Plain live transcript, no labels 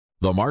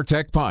The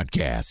MarTech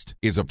Podcast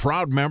is a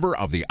proud member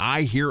of the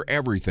I Hear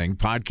Everything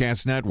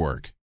Podcast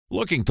Network.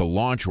 Looking to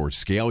launch or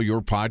scale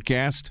your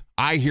podcast?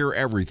 I Hear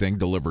Everything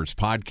delivers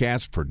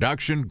podcast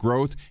production,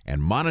 growth,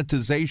 and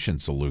monetization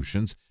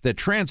solutions that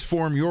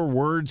transform your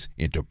words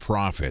into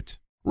profit.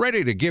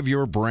 Ready to give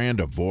your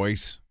brand a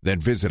voice? Then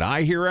visit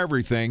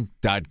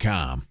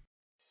iheareverything.com.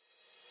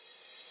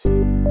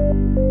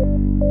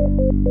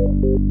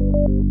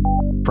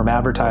 From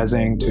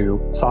advertising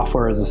to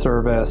software as a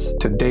service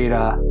to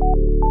data.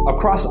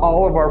 Across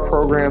all of our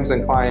programs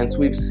and clients,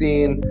 we've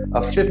seen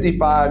a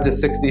 55 to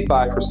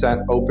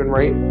 65% open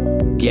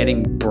rate.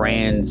 Getting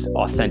brands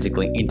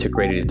authentically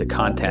integrated into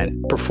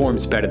content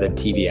performs better than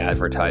TV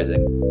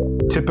advertising.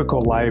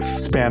 Typical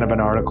lifespan of an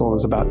article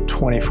is about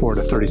 24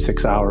 to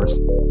 36 hours.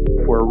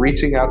 If we're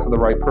reaching out to the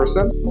right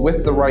person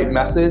with the right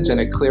message and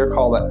a clear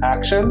call to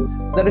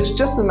action, then it's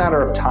just a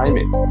matter of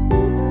timing.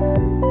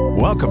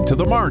 Welcome to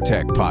the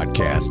MarTech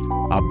Podcast,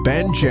 a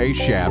Ben J.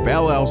 Schaap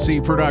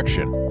LLC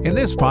production. In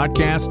this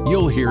podcast,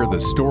 you'll hear the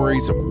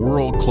stories of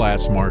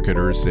world-class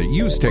marketers that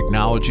use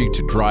technology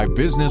to drive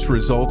business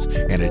results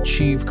and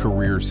achieve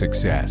career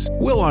success.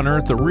 We'll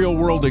unearth the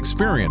real-world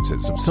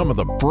experiences of some of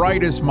the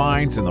brightest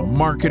minds in the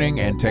marketing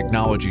and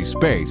technology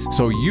space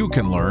so you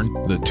can learn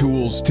the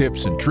tools,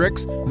 tips, and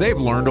tricks they've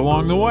learned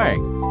along the way.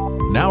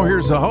 Now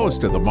here's the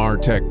host of the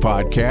MarTech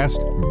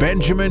Podcast,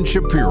 Benjamin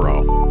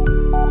Shapiro.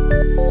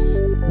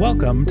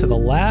 Welcome to the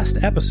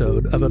last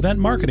episode of Event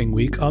Marketing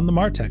Week on the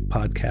MarTech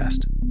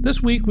Podcast.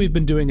 This week, we've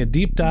been doing a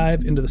deep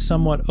dive into the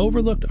somewhat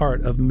overlooked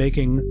art of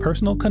making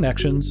personal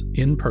connections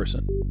in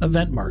person,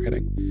 event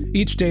marketing.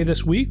 Each day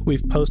this week,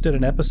 we've posted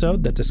an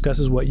episode that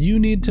discusses what you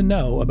need to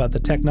know about the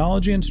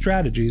technology and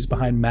strategies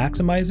behind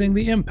maximizing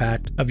the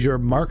impact of your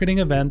marketing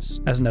events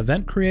as an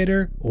event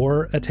creator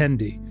or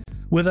attendee.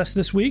 With us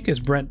this week is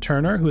Brent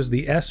Turner, who is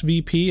the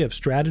SVP of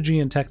Strategy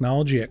and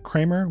Technology at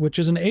Cramer, which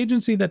is an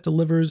agency that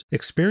delivers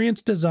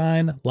experience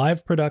design,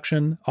 live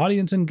production,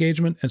 audience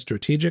engagement, and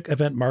strategic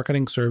event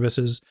marketing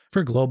services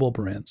for global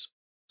brands.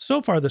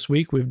 So far this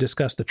week, we've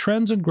discussed the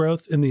trends and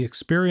growth in the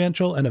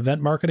experiential and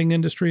event marketing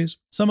industries,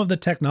 some of the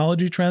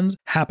technology trends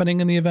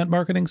happening in the event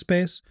marketing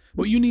space,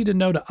 what you need to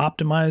know to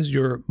optimize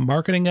your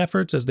marketing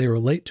efforts as they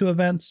relate to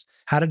events,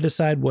 how to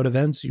decide what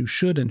events you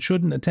should and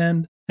shouldn't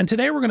attend, and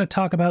today we're going to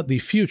talk about the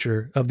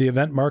future of the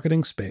event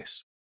marketing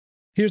space.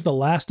 Here's the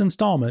last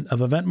installment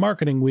of Event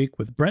Marketing Week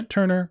with Brent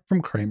Turner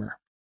from Cramer.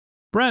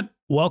 Brent,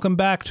 welcome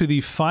back to the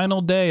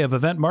final day of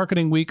Event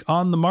Marketing Week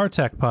on the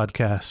MarTech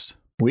Podcast.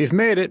 We've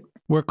made it.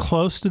 We're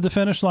close to the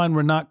finish line.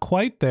 We're not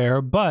quite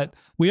there, but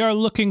we are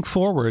looking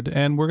forward,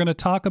 and we're going to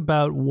talk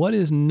about what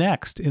is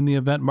next in the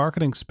event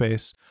marketing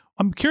space.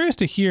 I'm curious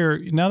to hear,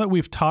 now that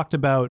we've talked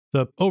about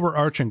the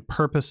overarching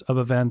purpose of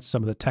events,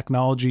 some of the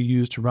technology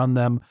used to run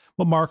them,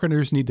 what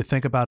marketers need to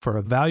think about for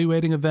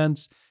evaluating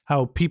events,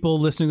 how people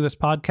listening to this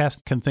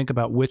podcast can think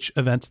about which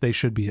events they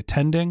should be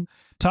attending.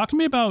 Talk to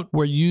me about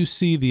where you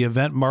see the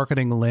event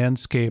marketing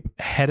landscape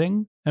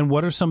heading, and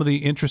what are some of the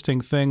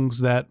interesting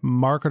things that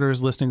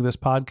marketers listening to this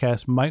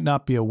podcast might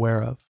not be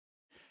aware of.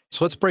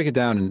 So let's break it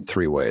down in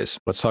three ways.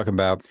 Let's talk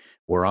about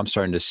where I'm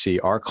starting to see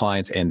our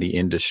clients and the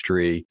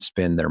industry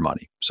spend their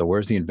money. So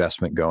where's the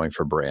investment going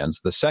for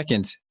brands? The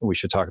second we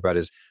should talk about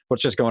is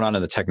what's just going on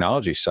in the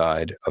technology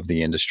side of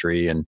the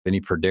industry and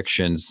any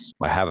predictions.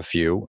 I have a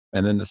few.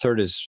 And then the third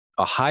is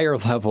a higher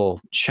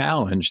level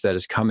challenge that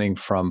is coming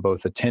from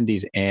both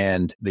attendees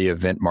and the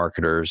event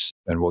marketers.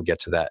 And we'll get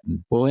to that.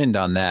 And we'll end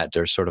on that.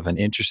 There's sort of an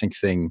interesting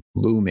thing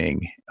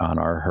looming on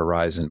our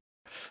horizon.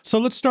 So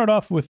let's start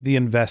off with the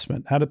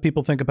investment. How do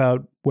people think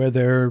about where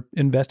they're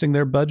investing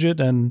their budget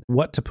and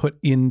what to put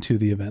into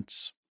the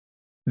events?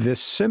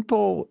 This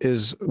simple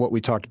is what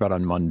we talked about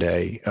on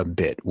Monday a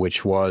bit,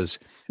 which was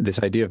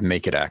this idea of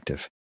make it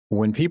active.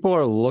 When people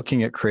are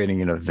looking at creating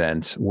an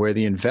event, where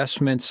the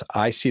investments,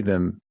 I see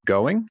them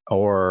going,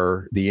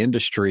 or the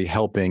industry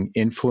helping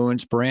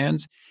influence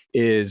brands,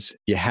 is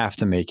you have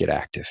to make it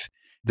active.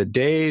 The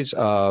days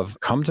of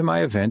come to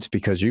my event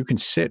because you can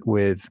sit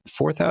with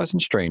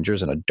 4,000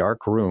 strangers in a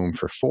dark room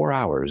for 4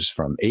 hours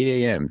from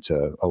 8 a.m.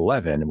 to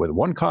 11 with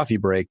one coffee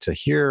break to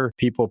hear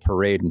people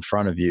parade in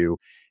front of you,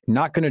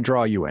 not going to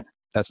draw you in.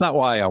 That's not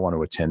why I want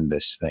to attend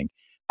this thing.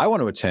 I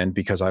want to attend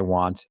because I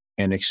want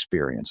an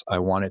experience. I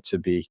want it to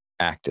be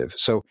active.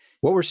 So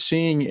what we're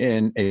seeing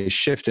in a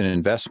shift in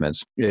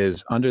investments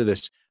is under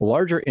this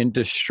larger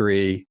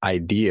industry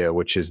idea,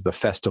 which is the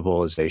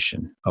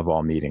festivalization of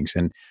all meetings.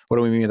 And what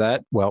do we mean by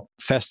that? Well,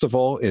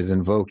 festival is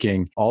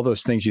invoking all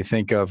those things you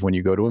think of when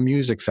you go to a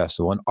music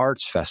festival, an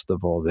arts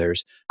festival.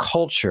 There's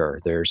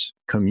culture, there's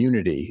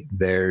community,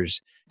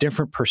 there's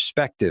different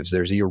perspectives,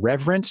 there's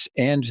irreverence,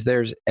 and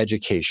there's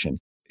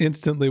education.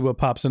 Instantly, what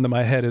pops into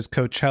my head is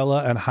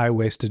Coachella and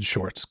high-waisted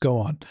shorts. Go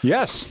on.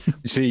 Yes.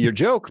 See, your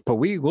joke, but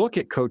we look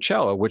at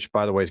Coachella, which,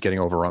 by the way, is getting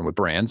overrun with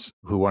brands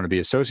who want to be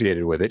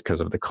associated with it because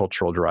of the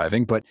cultural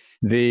driving. But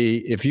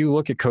if you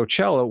look at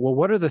Coachella, well,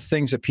 what are the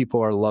things that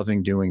people are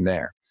loving doing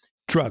there?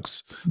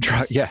 Drugs.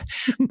 Yeah.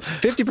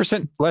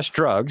 50% less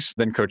drugs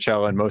than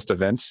Coachella and most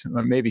events,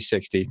 maybe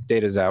 60.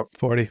 Data's out.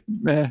 40.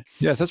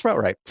 Yes, that's about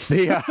right.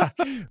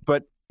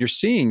 But you're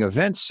seeing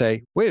events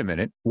say, wait a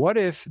minute, what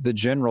if the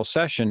general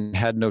session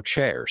had no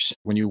chairs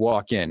when you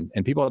walk in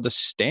and people had to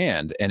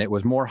stand and it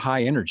was more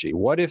high energy?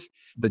 What if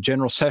the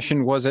general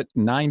session was at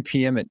 9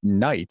 p.m. at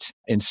night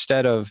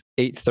instead of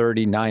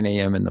 8:30, 9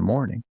 a.m. in the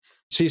morning?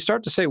 So you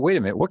start to say, wait a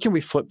minute, what can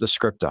we flip the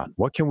script on?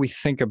 What can we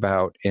think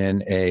about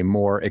in a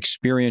more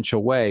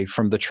experiential way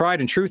from the tried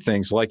and true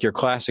things like your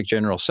classic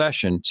general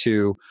session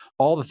to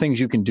all the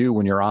things you can do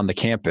when you're on the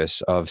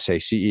campus of, say,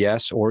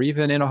 CES or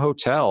even in a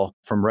hotel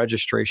from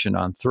registration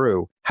on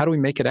through? How do we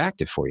make it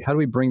active for you? How do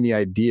we bring the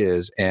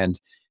ideas? And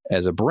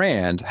as a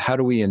brand, how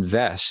do we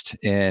invest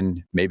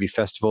in maybe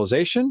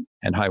festivalization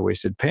and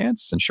high-waisted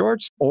pants and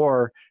shorts?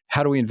 Or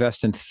how do we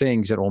invest in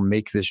things that will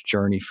make this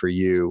journey for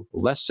you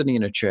less sitting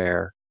in a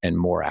chair and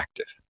more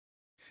active?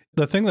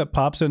 The thing that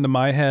pops into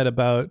my head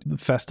about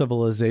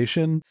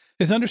festivalization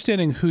is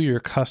understanding who your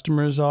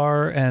customers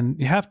are. And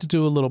you have to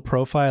do a little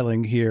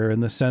profiling here in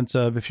the sense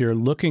of if you're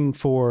looking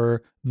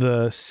for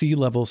the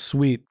C-level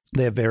suite,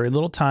 they have very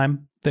little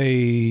time.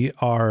 They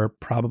are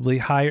probably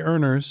high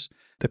earners.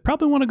 They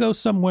probably want to go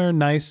somewhere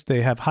nice.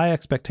 They have high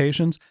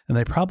expectations and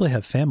they probably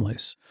have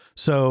families.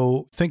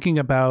 So thinking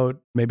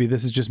about, maybe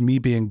this is just me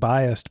being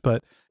biased,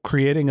 but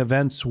creating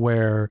events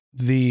where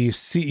the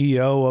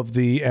CEO of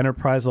the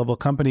enterprise level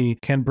company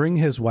can bring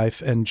his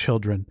wife and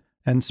children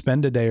and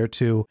spend a day or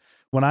two.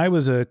 When I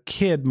was a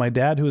kid, my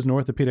dad, who was an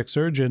orthopedic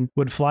surgeon,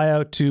 would fly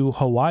out to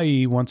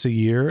Hawaii once a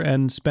year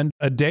and spend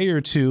a day or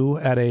two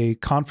at a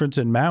conference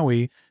in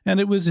Maui. And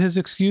it was his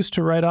excuse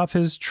to write off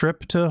his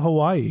trip to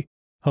Hawaii.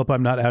 Hope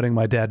I'm not outing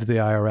my dad to the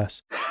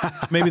IRS.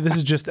 Maybe this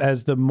is just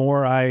as the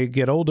more I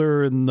get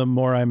older and the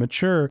more I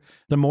mature,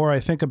 the more I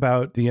think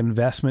about the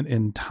investment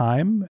in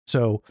time.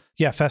 So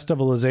yeah,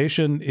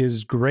 festivalization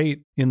is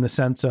great in the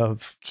sense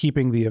of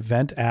keeping the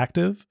event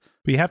active,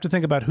 but you have to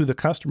think about who the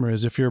customer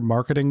is. If you're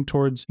marketing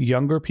towards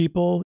younger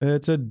people,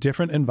 it's a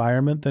different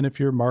environment than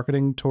if you're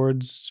marketing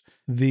towards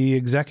the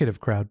executive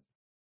crowd.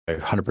 I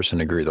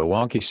 100% agree. The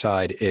wonky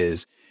side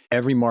is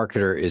every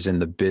marketer is in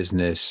the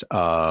business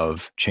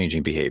of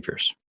changing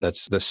behaviors.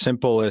 That's the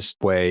simplest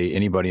way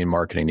anybody in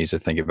marketing needs to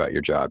think about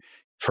your job.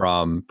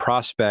 From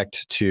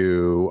prospect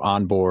to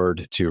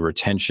onboard to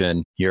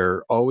retention,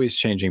 you're always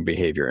changing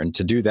behavior. And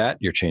to do that,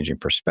 you're changing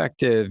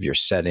perspective, you're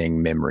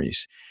setting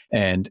memories.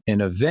 And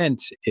an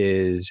event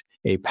is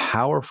a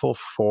powerful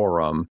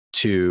forum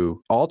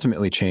to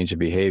ultimately change the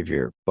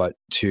behavior, but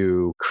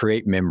to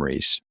create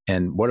memories.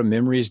 And what do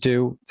memories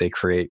do? They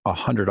create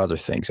 100 other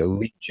things,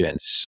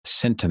 allegiance,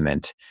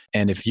 sentiment.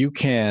 And if you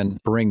can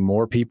bring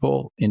more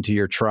people into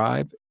your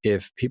tribe,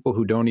 if people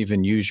who don't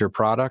even use your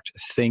product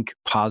think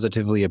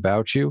positively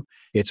about you,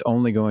 it's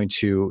only going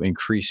to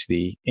increase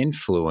the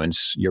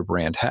influence your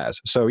brand has.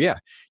 So yeah,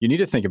 you need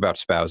to think about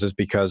spouses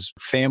because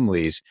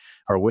families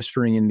are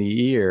whispering in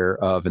the ear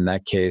of, in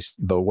that case,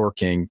 the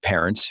working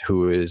parent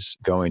who is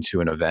going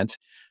to an event.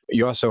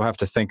 You also have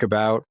to think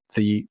about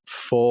the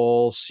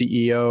full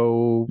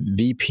CEO,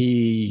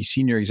 VP,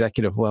 senior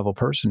executive level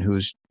person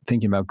who's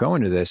thinking about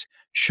going to this.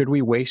 Should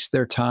we waste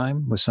their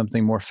time with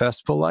something more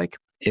festival-like?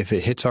 If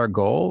it hits our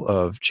goal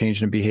of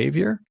changing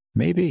behavior,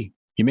 maybe.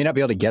 You may not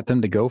be able to get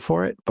them to go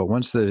for it, but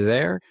once they're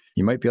there,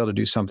 you might be able to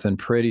do something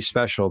pretty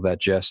special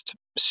that just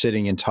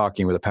sitting and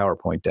talking with a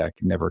PowerPoint deck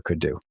never could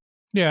do.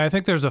 Yeah, I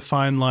think there's a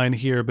fine line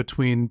here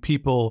between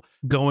people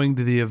going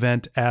to the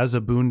event as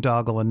a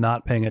boondoggle and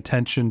not paying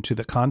attention to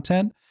the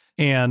content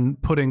and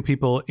putting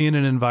people in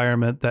an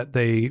environment that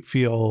they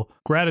feel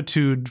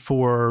gratitude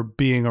for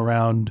being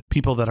around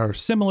people that are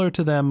similar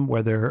to them,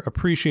 where they're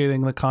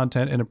appreciating the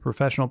content in a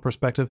professional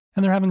perspective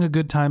and they're having a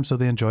good time so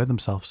they enjoy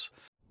themselves.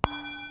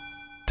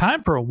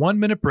 Time for a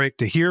 1-minute break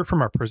to hear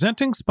from our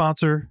presenting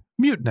sponsor,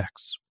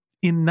 Mutinex.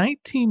 In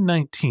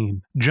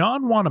 1919,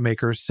 John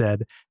Wanamaker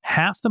said,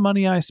 "Half the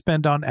money I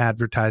spend on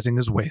advertising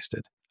is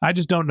wasted. I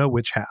just don't know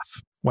which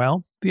half."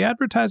 Well, the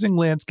advertising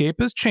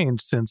landscape has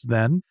changed since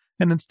then,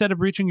 and instead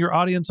of reaching your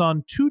audience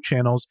on 2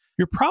 channels,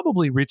 you're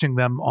probably reaching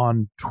them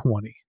on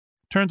 20.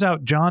 Turns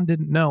out John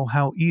didn't know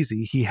how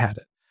easy he had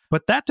it.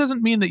 But that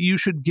doesn't mean that you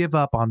should give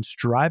up on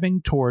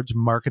striving towards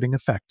marketing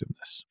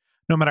effectiveness.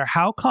 No matter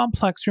how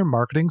complex your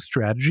marketing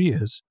strategy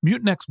is,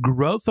 Mutinex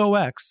Growth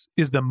OX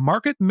is the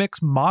market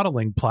mix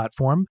modeling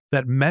platform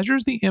that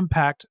measures the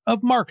impact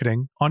of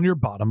marketing on your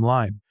bottom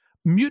line.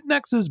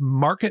 Mutinex's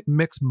market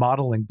mix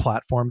modeling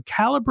platform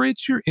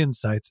calibrates your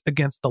insights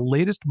against the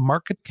latest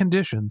market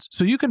conditions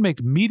so you can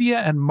make media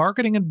and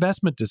marketing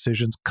investment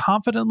decisions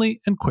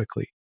confidently and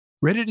quickly.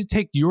 Ready to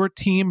take your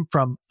team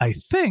from I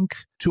think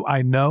to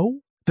I know?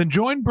 Then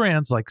join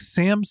brands like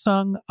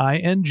Samsung,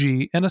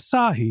 ING, and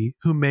Asahi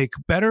who make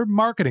better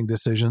marketing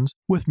decisions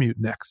with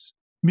Mutinex.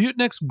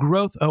 Mutinex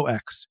Growth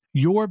OX.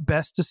 Your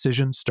best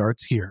decision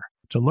starts here.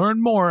 To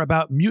learn more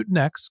about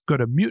Mutinex, go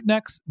to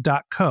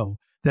mutinex.co.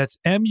 That's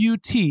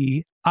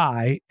MUTINEX.co.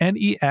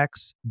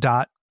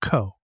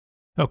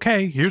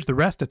 Okay, here's the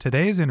rest of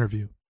today's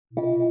interview.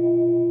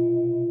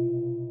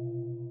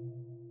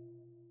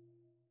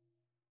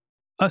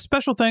 A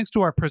special thanks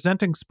to our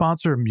presenting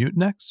sponsor,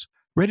 Mutinex.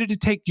 Ready to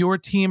take your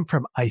team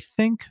from I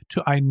think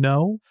to I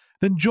know?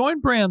 Then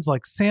join brands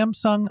like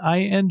Samsung,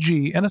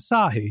 ING, and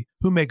Asahi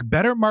who make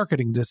better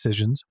marketing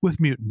decisions with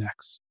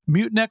Mutinex.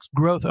 Mutinex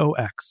Growth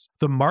OX,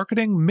 the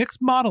marketing mix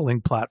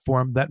modeling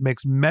platform that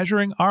makes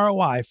measuring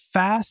ROI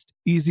fast,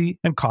 easy,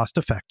 and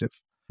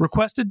cost-effective.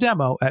 Request a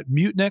demo at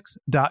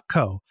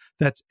mutinex.co.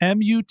 That's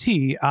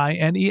mutinex.co.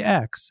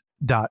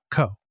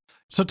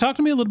 So talk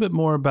to me a little bit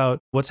more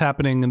about what's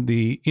happening in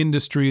the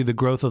industry, the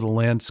growth of the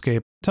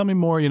landscape. Tell me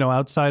more,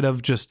 outside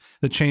of just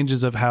the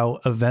changes of how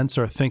events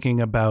are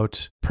thinking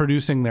about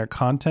producing their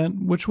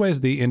content. Which way is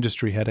the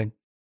industry heading?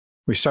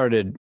 We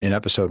started in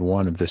episode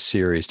 1 of this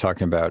series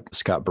talking about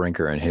Scott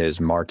Brinker and his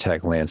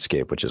MarTech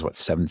landscape, which is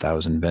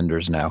 7,000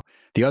 vendors now.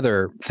 The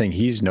other thing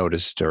he's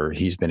noticed or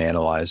he's been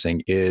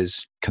analyzing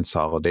is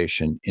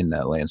consolidation in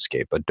that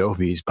landscape.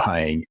 Adobe's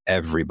buying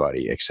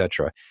everybody, et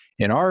cetera.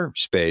 In our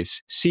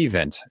space,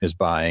 Cvent is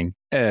buying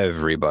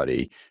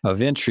everybody.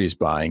 Aventry is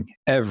buying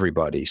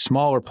everybody.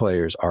 Smaller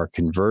players are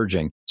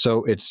converging.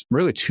 So it's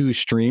really two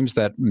streams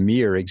that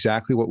mirror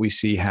exactly what we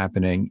see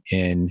happening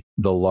in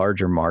the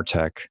larger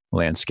MarTech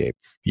landscape.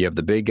 You have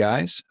the big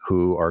guys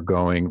who are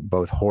going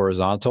both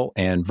horizontal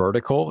and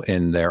vertical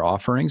in their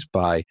offerings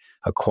by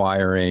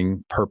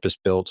acquiring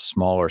purpose-built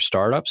smaller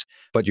startups.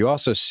 But you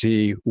also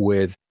see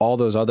with all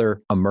those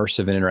other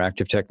immersive and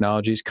interactive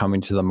technologies coming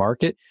to the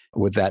market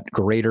with that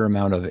greater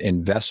amount of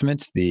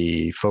investment,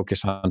 the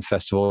focus on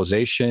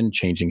festivalization,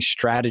 changing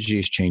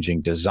strategies,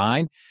 changing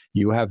design.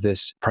 You have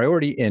this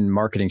priority in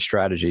marketing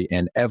strategy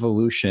and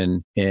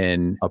evolution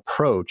in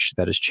approach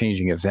that is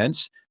changing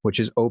events, which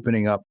is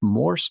opening up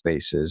more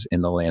spaces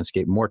in the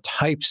landscape, more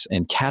types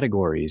and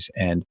categories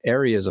and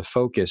areas of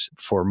focus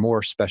for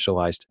more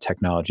specialized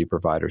technology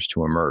providers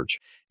to emerge.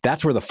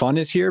 That's where the fun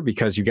is here,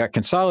 because you got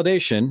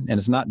consolidation and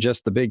it's not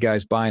just the big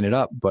guys buying it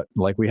up, but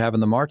like we have in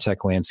the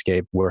MarTech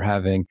landscape, we're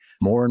having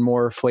more and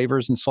more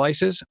flavors and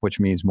slices,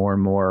 which means more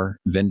and more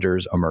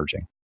vendors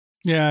emerging.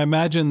 Yeah, I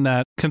imagine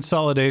that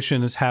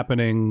consolidation is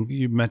happening.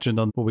 You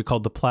mentioned on what we call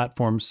the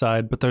platform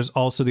side, but there's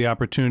also the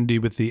opportunity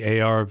with the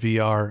AR,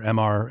 VR,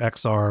 MR,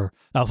 XR,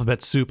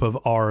 alphabet soup of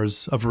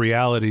Rs, of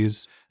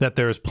realities, that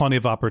there is plenty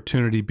of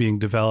opportunity being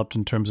developed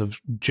in terms of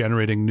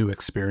generating new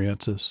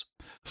experiences.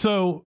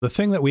 So the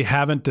thing that we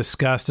haven't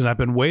discussed, and I've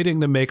been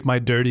waiting to make my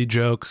dirty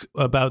joke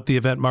about the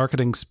event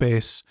marketing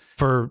space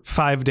for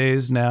 5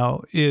 days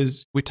now,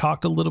 is we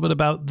talked a little bit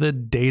about the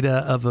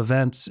data of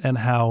events and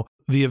how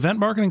the event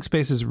marketing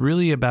space is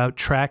really about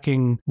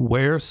tracking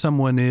where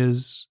someone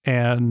is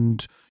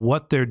and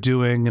what they're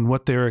doing and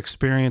what their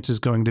experience is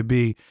going to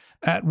be.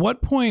 At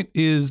what point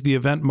is the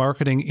event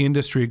marketing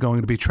industry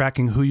going to be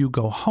tracking who you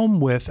go home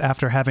with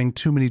after having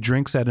too many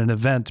drinks at an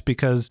event?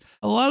 Because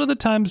a lot of the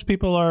times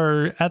people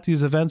are at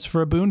these events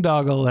for a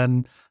boondoggle,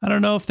 and I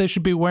don't know if they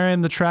should be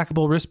wearing the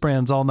trackable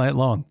wristbands all night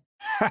long.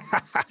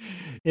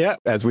 Yeah,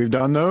 as we've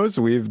done those,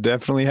 we've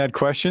definitely had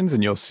questions,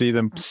 and you'll see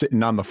them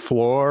sitting on the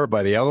floor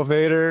by the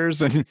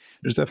elevators. And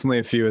there's definitely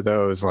a few of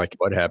those, like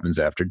what happens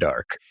after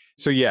dark.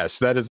 So yes,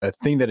 that is a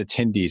thing that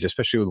attendees,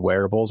 especially with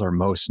wearables, are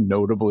most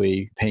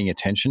notably paying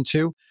attention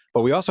to.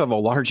 But we also have a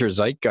larger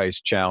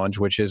zeitgeist challenge,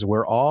 which is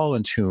we're all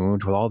in tune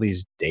with all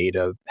these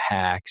data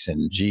hacks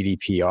and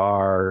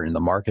GDPR in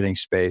the marketing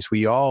space.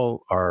 We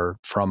all are,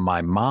 from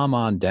my mom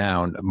on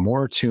down,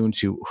 more attuned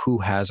to who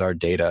has our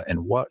data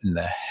and what in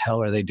the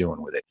hell are they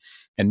doing with it.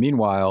 And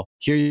meanwhile,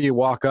 here you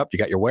walk up, you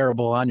got your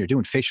wearable on, you're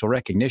doing facial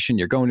recognition,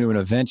 you're going to an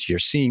event, you're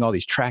seeing all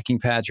these tracking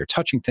pads, you're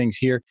touching things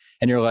here,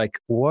 and you're like,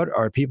 what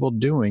are people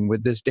doing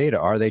with this data?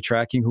 Are they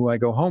tracking who I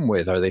go home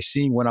with? Are they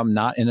seeing when I'm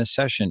not in a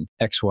session,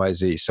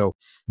 XYZ? So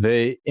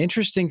the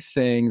interesting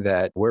thing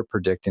that we're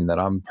predicting that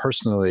I'm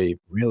personally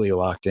really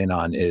locked in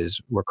on is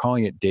we're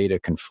calling it data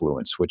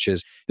confluence, which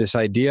is this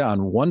idea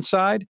on one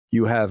side,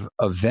 you have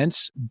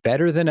events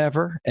better than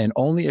ever and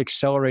only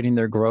accelerating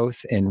their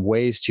growth in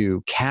ways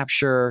to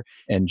capture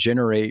and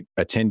generate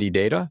attendee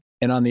data.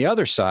 And on the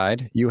other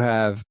side, you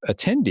have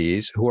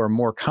attendees who are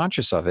more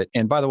conscious of it.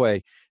 And by the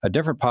way, a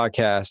different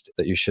podcast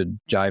that you should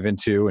dive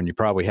into, and you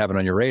probably have it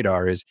on your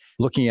radar, is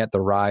looking at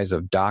the rise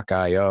of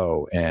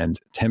Doc.io and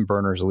Tim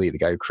Berners-Lee, the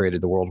guy who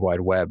created the World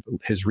Wide Web,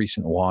 his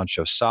recent launch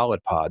of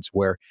Solid Pods,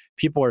 where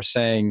people are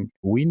saying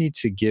we need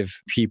to give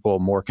people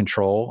more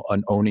control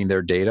on owning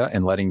their data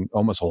and letting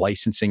almost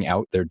licensing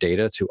out their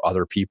data to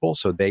other people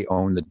so they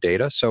own the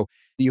data. So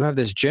you have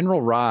this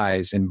general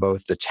rise in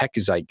both the tech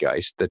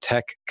zeitgeist, the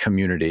tech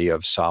community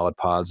of Solid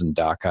Pods and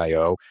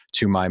Doc.io,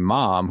 to my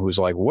mom, who's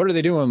like, what are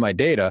they doing with my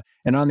data?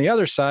 And on the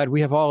other side,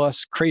 we have all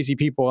us crazy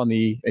people in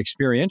the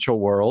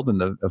experiential world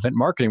and the event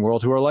marketing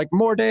world who are like,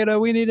 more data,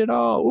 we need it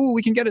all. Ooh,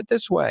 we can get it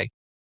this way.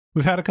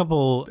 We've had a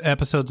couple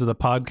episodes of the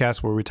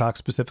podcast where we talk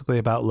specifically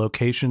about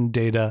location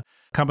data,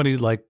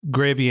 companies like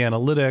Gravy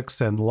Analytics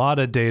and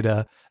Lada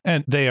Data,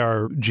 and they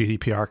are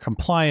GDPR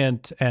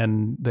compliant,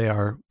 and they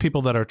are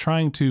people that are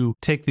trying to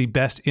take the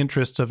best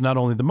interests of not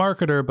only the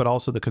marketer, but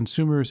also the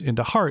consumers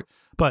into heart.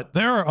 But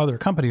there are other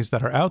companies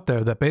that are out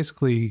there that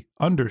basically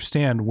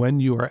understand when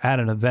you are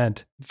at an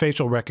event.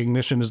 Facial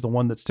recognition is the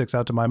one that sticks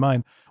out to my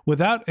mind,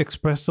 without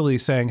expressly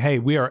saying, hey,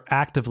 we are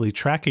actively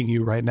tracking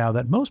you right now,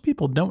 that most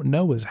people don't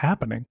know is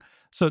happening.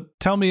 So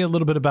tell me a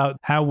little bit about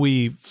how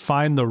we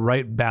find the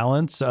right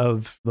balance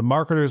of the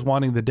marketers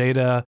wanting the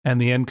data and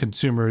the end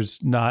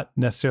consumers not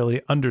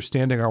necessarily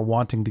understanding or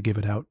wanting to give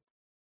it out.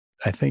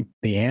 I think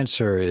the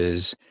answer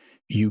is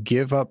you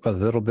give up a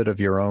little bit of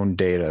your own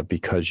data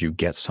because you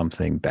get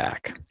something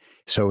back.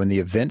 So in the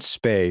event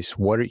space,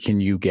 what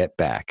can you get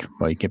back?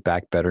 Well, you get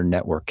back better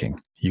networking.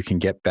 You can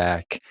get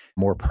back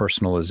more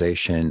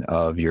personalization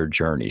of your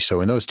journey. So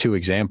in those two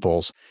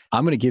examples,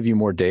 I'm going to give you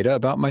more data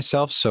about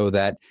myself so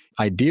that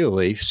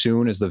ideally,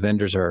 soon as the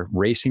vendors are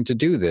racing to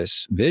do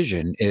this,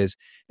 vision is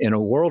in a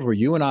world where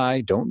you and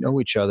I don't know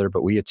each other,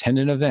 but we attend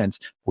an event,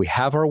 we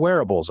have our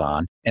wearables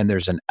on, and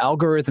there's an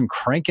algorithm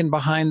cranking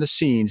behind the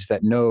scenes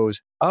that knows,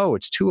 oh,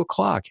 it's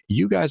 2:00.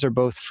 You guys are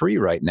both free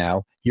right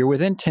now. You're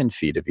within 10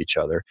 feet of each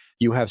other.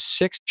 You have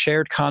 6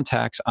 shared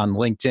contacts on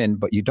LinkedIn,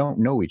 but you don't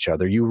know each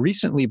other. You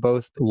recently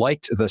both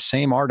liked the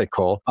same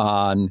article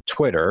on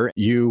Twitter.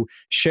 You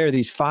share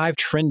these 5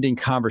 trending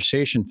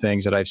conversation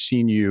things that I've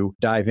seen you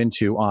dive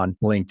into on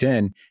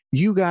LinkedIn.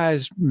 You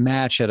guys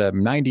match at a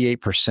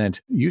 98%.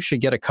 You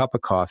should get a cup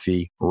of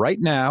coffee right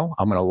now.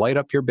 I'm going to light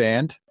up your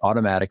band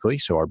automatically.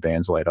 So our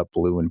bands light up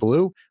blue and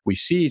blue. We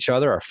see each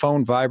other. Our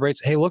phone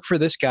vibrates. Hey, look for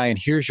this guy, and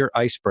here's your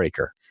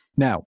icebreaker.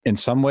 Now, in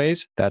some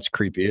ways, that's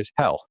creepy as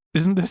hell.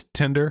 Isn't this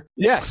Tinder?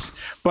 Yes,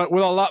 but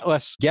with a lot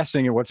less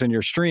guessing at what's in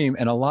your stream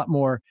and a lot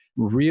more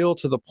real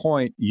to the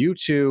point. You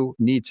two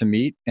need to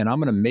meet, and I'm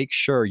going to make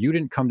sure you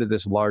didn't come to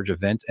this large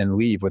event and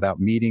leave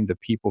without meeting the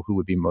people who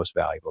would be most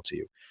valuable to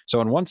you. So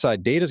on one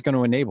side, data is going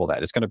to enable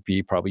that. It's going to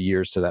be probably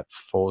years to that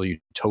full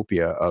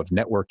utopia of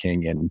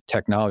networking and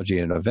technology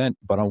in an event.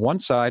 But on one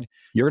side,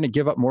 you're going to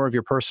give up more of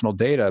your personal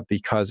data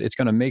because it's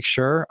going to make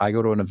sure I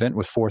go to an event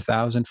with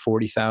 4,000,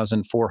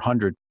 40,000,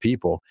 400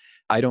 people.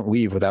 I don't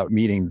leave without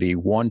meeting the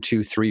 1,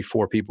 2, 3,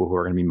 4 people who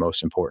are going to be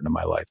most important in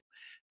my life.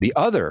 The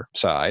other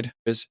side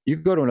is you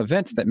go to an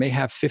event that may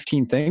have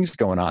 15 things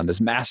going on, this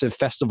massive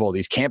festival,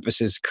 these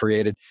campuses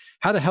created.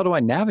 How the hell do I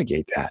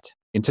navigate that?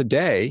 And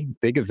today,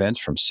 big events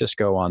from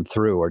Cisco on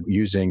through are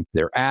using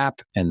their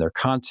app and their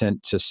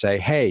content to say,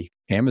 hey,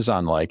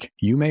 Amazon,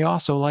 you may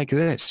also like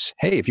this.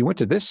 Hey, if you went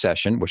to this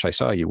session, which I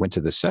saw you went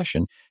to this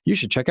session, you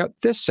should check out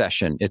this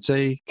session. It's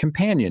a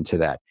companion to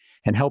that,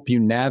 and help you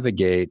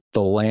navigate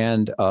the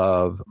land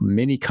of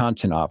many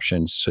content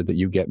options so that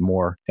you get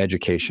more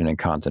education and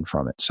content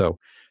from it. So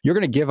you're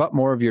going to give up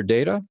more of your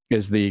data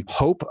is the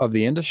hope of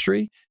the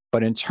industry,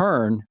 but in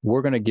turn,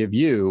 we're going to give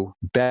you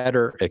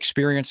better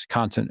experience,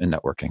 content, and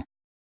networking.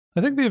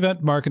 I think the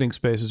event marketing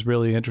space is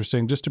really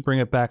interesting, just to bring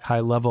it back high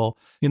level,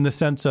 in the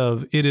sense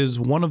of it is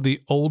one of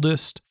the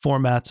oldest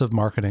formats of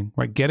marketing,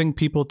 right? Getting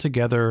people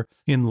together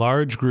in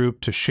large group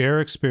to share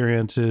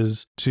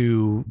experiences,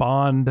 to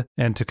bond,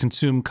 and to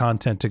consume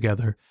content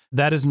together.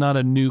 That is not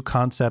a new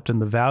concept,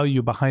 and the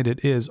value behind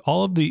it is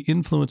all of the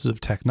influences of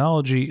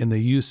technology and the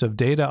use of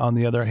data, on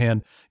the other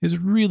hand, is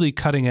really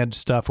cutting edge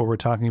stuff where we're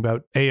talking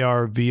about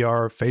AR,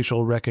 VR,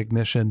 facial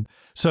recognition.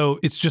 So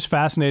it's just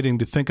fascinating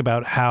to think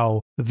about how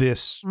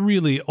this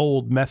really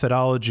old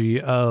methodology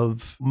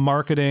of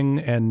marketing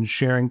and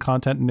sharing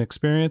content and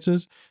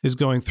experiences is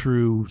going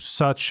through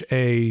such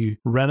a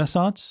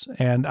renaissance.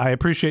 And I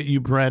appreciate you,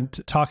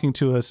 Brent, talking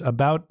to us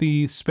about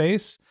the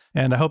space.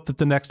 And I hope that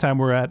the next time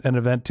we're at an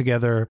event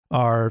together,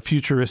 our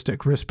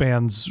futuristic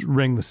wristbands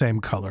ring the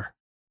same color.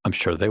 I'm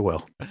sure they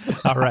will.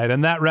 All right.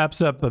 And that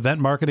wraps up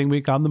Event Marketing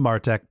Week on the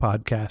MarTech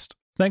podcast.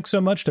 Thanks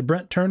so much to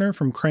Brent Turner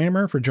from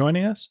Cramer for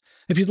joining us.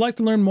 If you'd like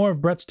to learn more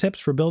of Brett's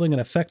tips for building an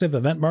effective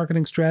event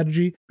marketing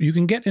strategy, you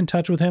can get in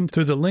touch with him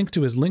through the link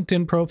to his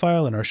LinkedIn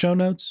profile in our show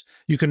notes.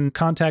 You can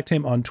contact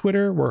him on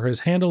Twitter, where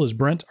his handle is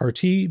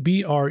BrentRT,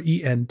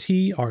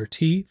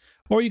 BRENTRT,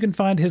 or you can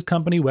find his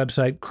company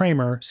website,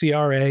 Cramer,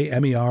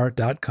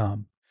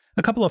 CRAMER.com.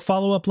 A couple of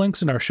follow-up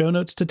links in our show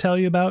notes to tell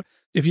you about.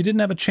 If you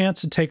didn't have a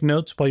chance to take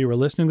notes while you were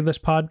listening to this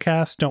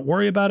podcast, don't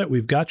worry about it.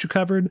 We've got you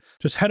covered.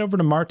 Just head over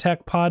to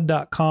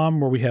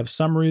martechpod.com, where we have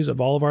summaries of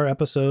all of our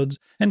episodes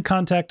and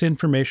contact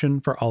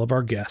information for all of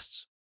our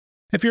guests.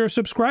 If you're a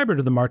subscriber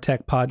to the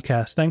MarTech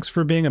podcast, thanks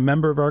for being a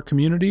member of our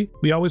community.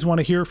 We always want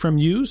to hear from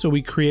you, so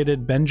we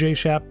created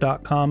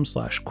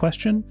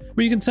benjshap.com/question,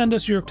 where you can send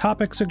us your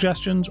topic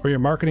suggestions or your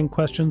marketing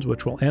questions,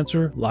 which we'll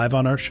answer live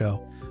on our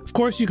show. Of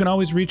course, you can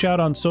always reach out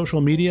on social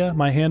media.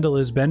 My handle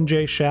is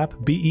benjshap,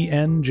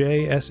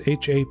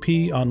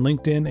 BENJSHAP, on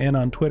LinkedIn and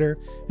on Twitter.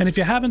 And if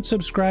you haven't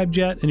subscribed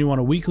yet and you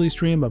want a weekly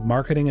stream of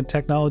marketing and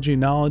technology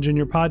knowledge in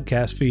your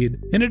podcast feed,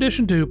 in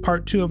addition to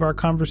part 2 of our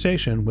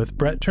conversation with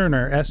Brent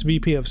Turner,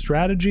 SVP of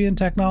Strategy and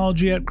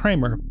Technology at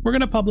Cramer, we're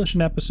going to publish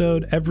an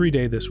episode every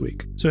day this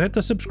week. So hit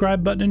the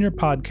subscribe button in your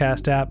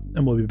podcast app,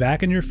 and we'll be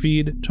back in your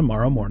feed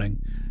tomorrow morning.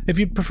 If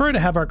you'd prefer to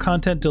have our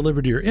content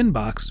delivered to your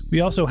inbox,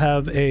 we also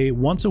have a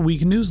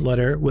once-a-week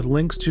newsletter with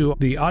links to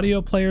the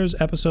audio players,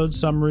 episode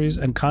summaries,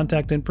 and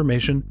contact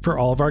information for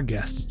all of our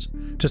guests.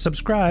 To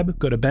subscribe,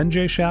 go to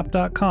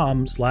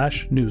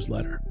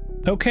benjshap.com/newsletter.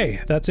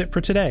 Okay, that's it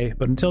for today,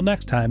 but until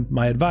next time,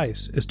 my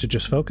advice is to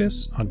just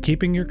focus on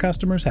keeping your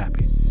customers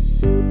happy.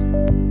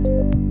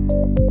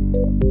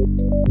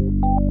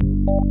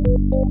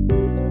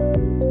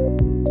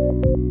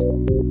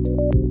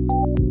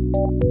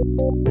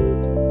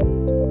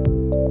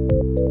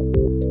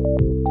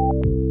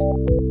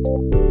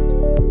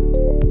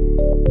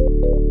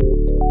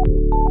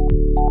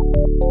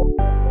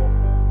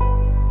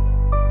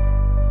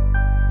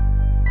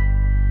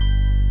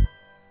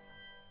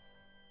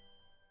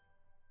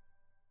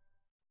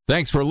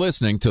 Thanks for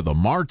listening to the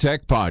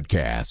MarTech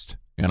Podcast,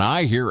 an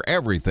I Hear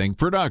Everything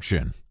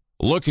production.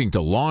 Looking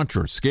to launch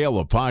or scale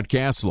a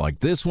podcast like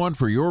this one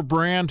for your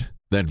brand?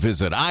 Then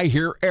visit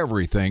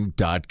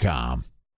iheareverything.com.